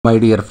My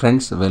dear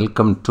friends,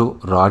 welcome to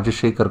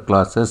Rajashekar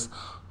classes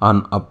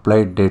on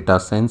applied data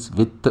science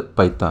with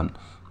Python.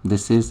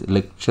 This is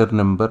lecture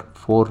number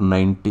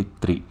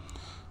 493.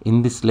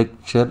 In this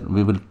lecture,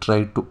 we will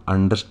try to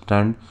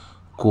understand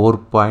core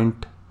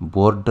point,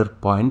 border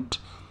point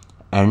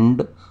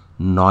and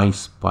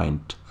noise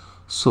point.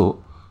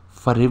 So,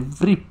 for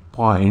every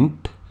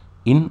point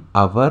in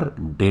our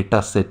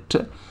data set,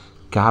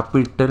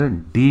 capital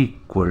D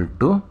equal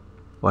to,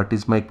 what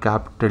is my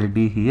capital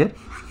D here?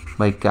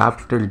 My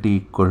capital D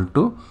equal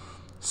to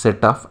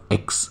set of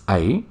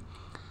xi,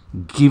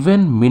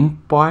 given min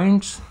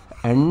points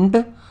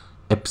and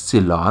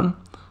epsilon,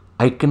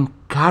 I can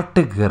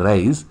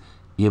categorize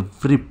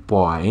every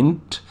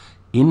point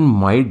in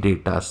my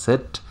data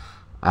set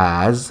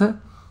as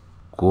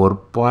core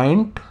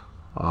point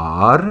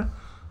or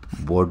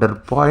border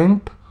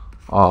point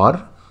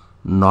or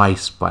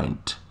noise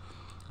point.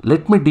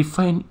 Let me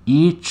define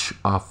each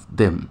of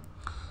them.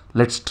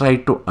 Let's try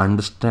to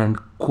understand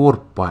core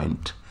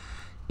point.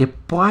 A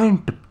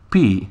point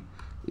P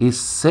is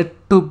said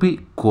to be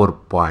core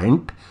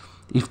point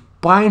if this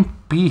point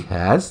P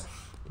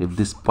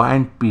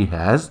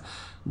has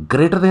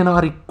greater than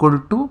or equal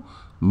to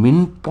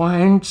min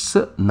points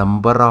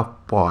number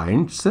of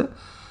points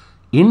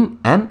in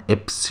an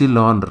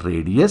epsilon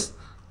radius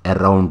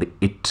around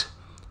it.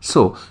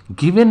 So,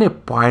 given a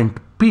point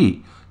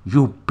P,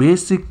 you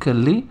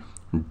basically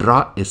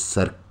draw a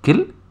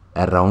circle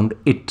around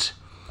it.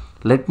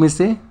 Let me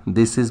say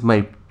this is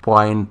my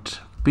point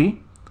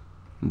P.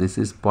 This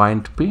is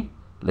point P.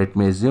 Let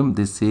me assume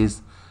this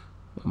is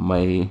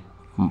my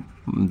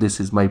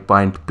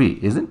point P,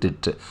 isn't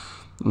it?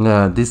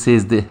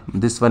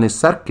 This one is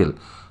circle.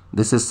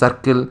 This is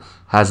circle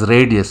has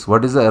radius.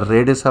 What is the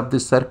radius of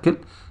this circle?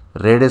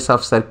 Radius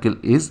of circle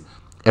is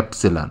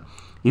epsilon.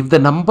 If the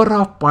number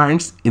of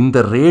points in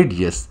the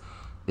radius,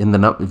 if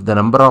the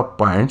number of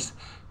points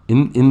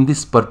in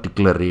this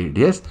particular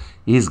radius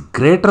is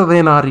greater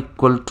than or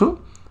equal to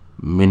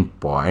min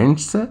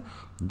points,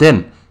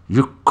 then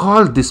you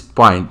call this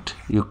point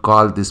P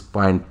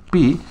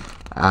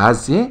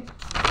as a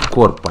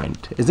core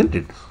point, isn't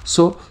it?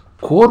 So,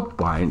 core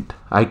point,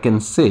 I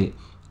can say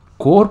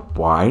core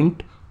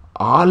point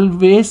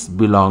always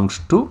belongs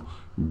to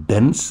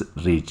dense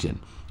region,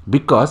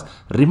 because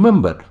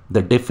remember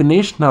the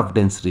definition of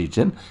dense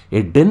region.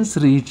 A dense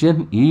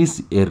region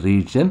is a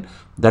region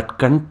that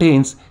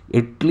contains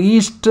at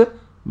least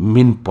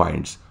min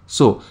points.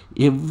 So,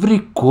 every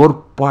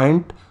core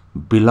point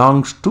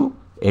belongs to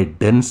a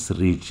dense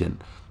region.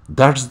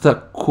 That's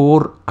the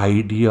core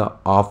idea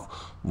of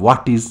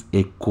what is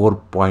a core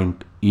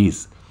point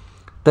is.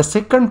 The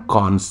second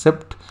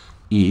concept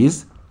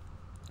is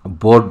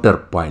border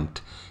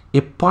point.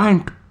 A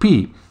point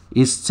P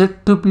is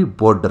said to be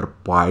border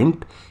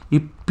point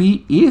if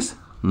P is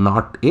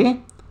not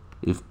if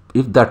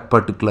that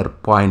particular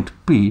point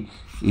P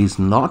is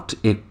not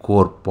a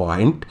core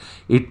point.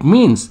 It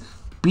means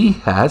P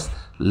has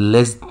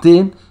less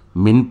than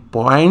min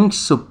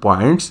points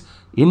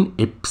in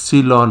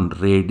epsilon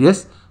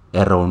radius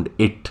around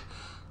it.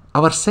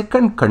 Our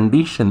second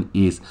condition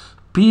is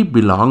P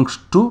belongs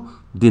to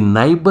the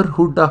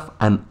neighborhood of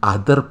an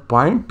other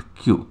point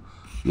Q.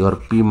 Your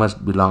P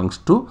must belongs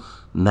to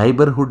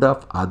neighborhood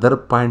of other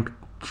point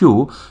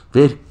Q,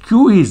 where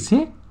Q is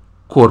a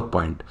core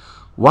point.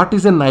 What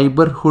is a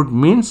neighborhood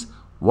means?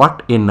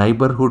 What a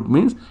neighborhood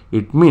means?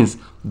 It means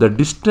the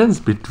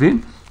distance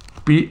between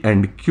P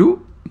and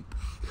Q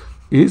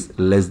is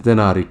less than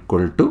or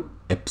equal to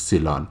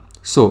epsilon.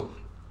 So,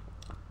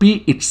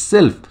 P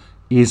itself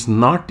is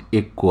not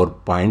a core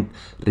point.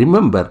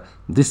 Remember,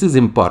 this is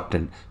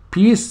important.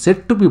 P is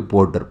said to be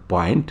border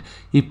point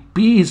if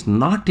P is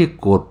not a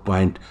core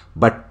point,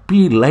 but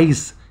P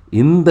lies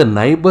in the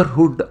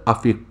neighborhood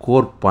of a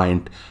core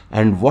point.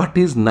 And what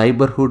is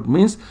neighborhood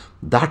means?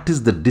 That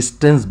is the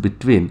distance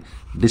between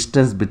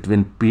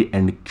P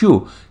and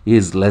Q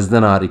is less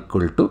than or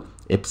equal to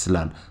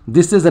epsilon.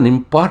 This is an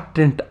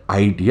important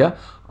idea.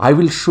 I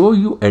will show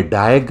you a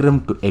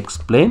diagram to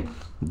explain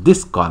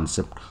this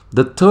concept.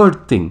 The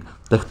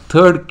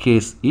third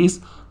case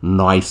is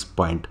noise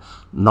point.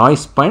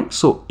 Noise point,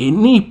 so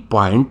any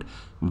point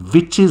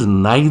which is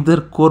neither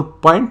core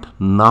point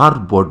nor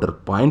border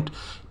point,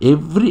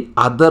 every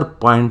other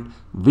point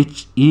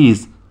which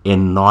is a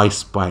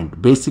noise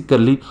point.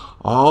 Basically,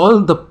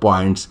 all the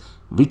points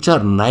which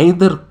are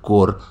neither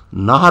core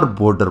nor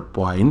border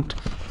point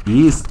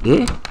is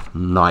a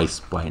noise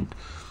point.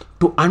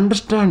 To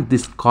understand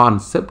this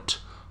concept,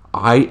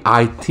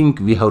 I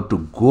think we have to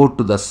go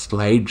to the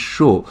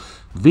slideshow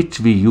which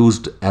we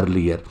used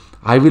earlier.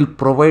 I will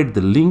provide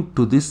the link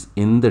to this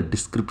in the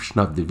description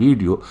of the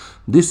video.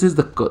 This is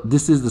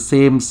the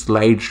same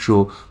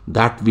slideshow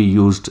that we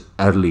used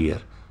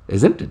earlier,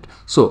 isn't it?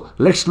 So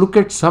let's look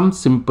at some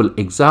simple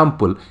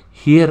example.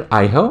 Here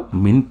I have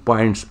min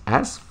points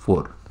as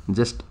 4.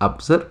 Just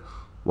observe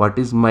what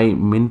is my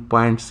min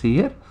points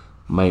here.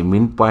 My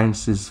min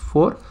points is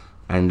 4.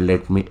 And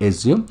let me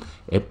assume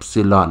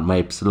epsilon, my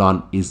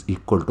epsilon is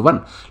equal to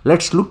 1.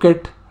 Let's look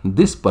at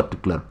this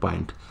particular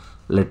point.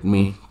 let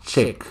me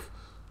check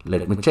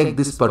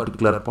this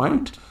particular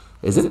point,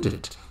 isn't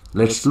it?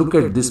 Let's look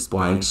at this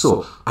point.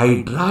 So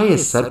I draw a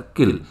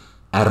circle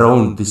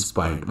around this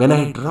point. When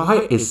I draw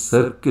a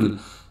circle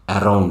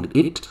around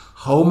it,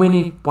 how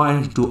many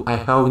points do I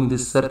have in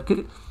this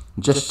circle?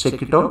 Just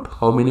check it out.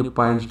 How many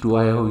points do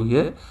I have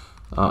here?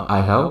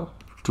 I have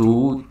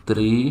 2,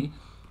 3,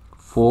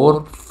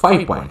 4,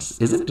 5 points,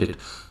 isn't it?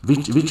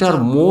 Which are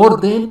more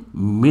than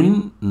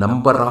min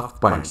number of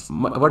points.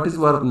 What is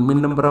our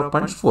min number of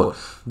points? 4.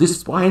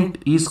 This point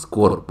is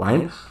core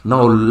point.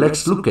 Now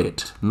let's look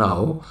at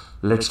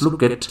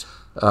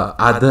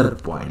other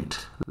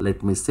point.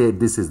 Let me say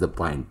this is the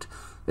point,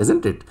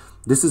 isn't it?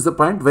 This is the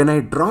point. When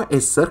I draw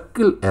a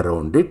circle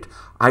around it,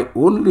 I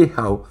only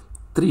have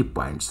 3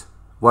 points.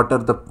 What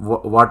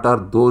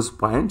are those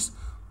points?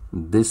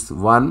 This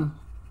 1,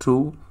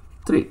 2,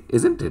 3,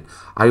 isn't it?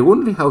 I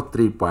only have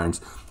 3 points,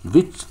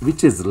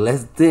 which is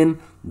less than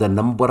the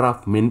number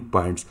of min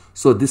points.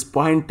 So this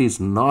point is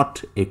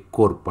not a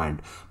core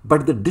point.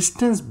 But the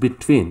distance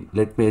between,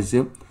 let me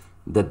assume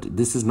that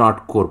this is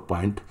not core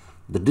point.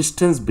 The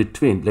distance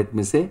between, let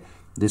me say,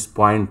 this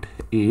point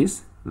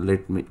is,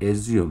 let me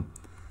assume,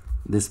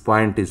 this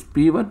point is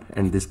P1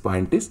 and this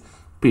point is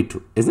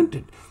P2, isn't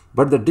it?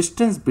 But the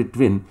distance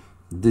between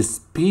this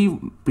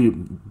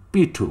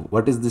P2,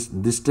 what is this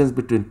distance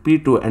between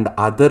P2 and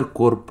other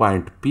core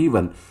point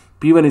P1?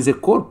 P1 is a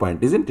core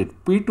point, isn't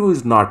it? P2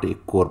 is not a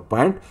core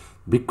point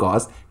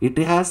because it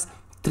has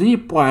 3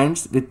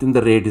 points within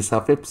the radius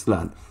of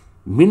epsilon.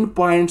 Min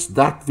points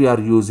that we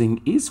are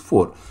using is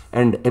 4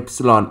 and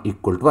epsilon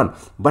equal to 1.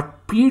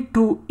 But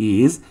P2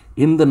 is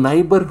in the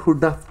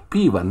neighborhood of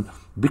P1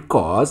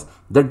 because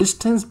the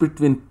distance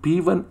between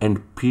P1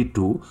 and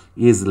P2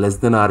 is less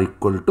than or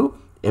equal to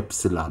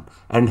epsilon,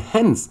 and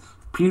hence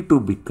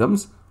P2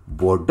 becomes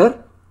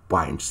border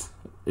points.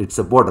 It's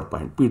a border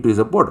point. P2 is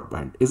a border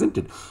point, isn't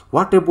it?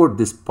 What about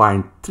this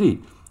point 3,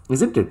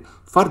 isn't it?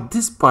 For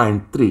this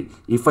point 3,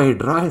 if I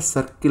draw a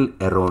circle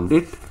around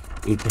it,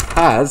 it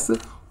has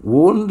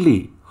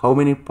only, how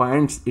many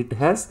points it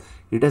has?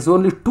 It has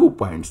only 2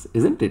 points,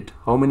 isn't it?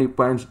 How many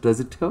points does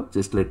it have?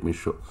 Just let me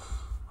show.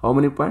 How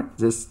many points?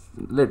 Just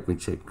let me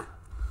check.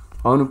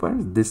 How many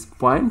points? This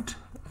point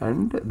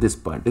and this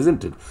point,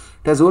 isn't it?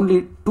 It has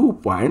only 2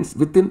 points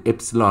within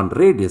epsilon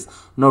radius.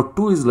 Now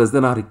 2 is less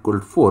than or equal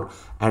to 4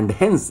 and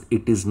hence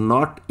it is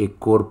not a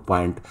core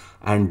point,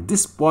 and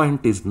this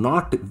point is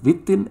not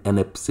within an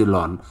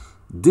epsilon.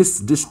 This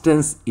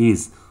distance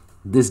is,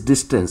 this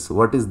distance,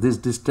 what is this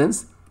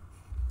distance?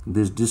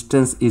 This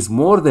distance is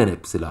more than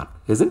epsilon,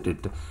 isn't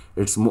it?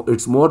 It's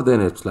more than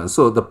epsilon.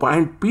 So the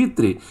point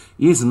P3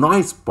 is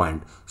noise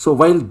point. So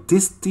while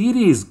this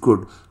theory is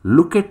good,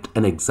 look at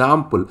an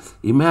example.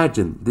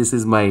 Imagine this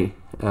is my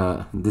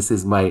data. This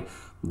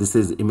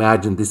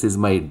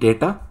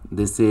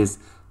is,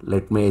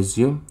 let me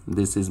assume,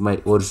 this is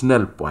my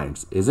original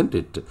points, isn't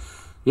it?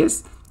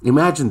 Yes.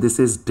 Imagine this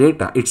is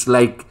data. It's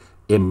like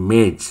a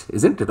maze,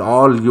 isn't it?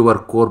 All your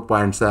core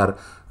points are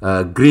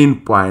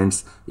green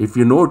points. If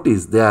you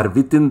notice, they are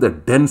within the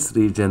dense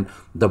region.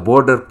 The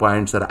border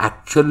points are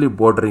actually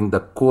bordering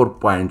the core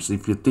points.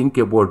 If you think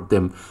about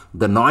them,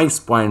 the noise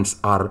points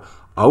are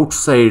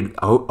outside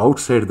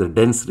the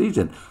dense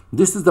region.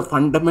 This is the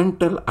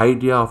fundamental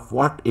idea of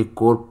what a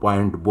core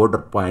point, border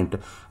point,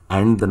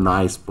 and the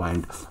noise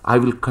point. I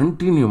will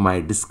continue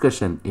my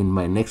discussion in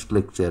my next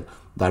lecture,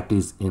 that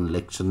is in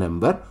lecture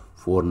number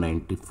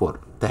 494.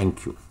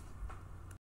 Thank you.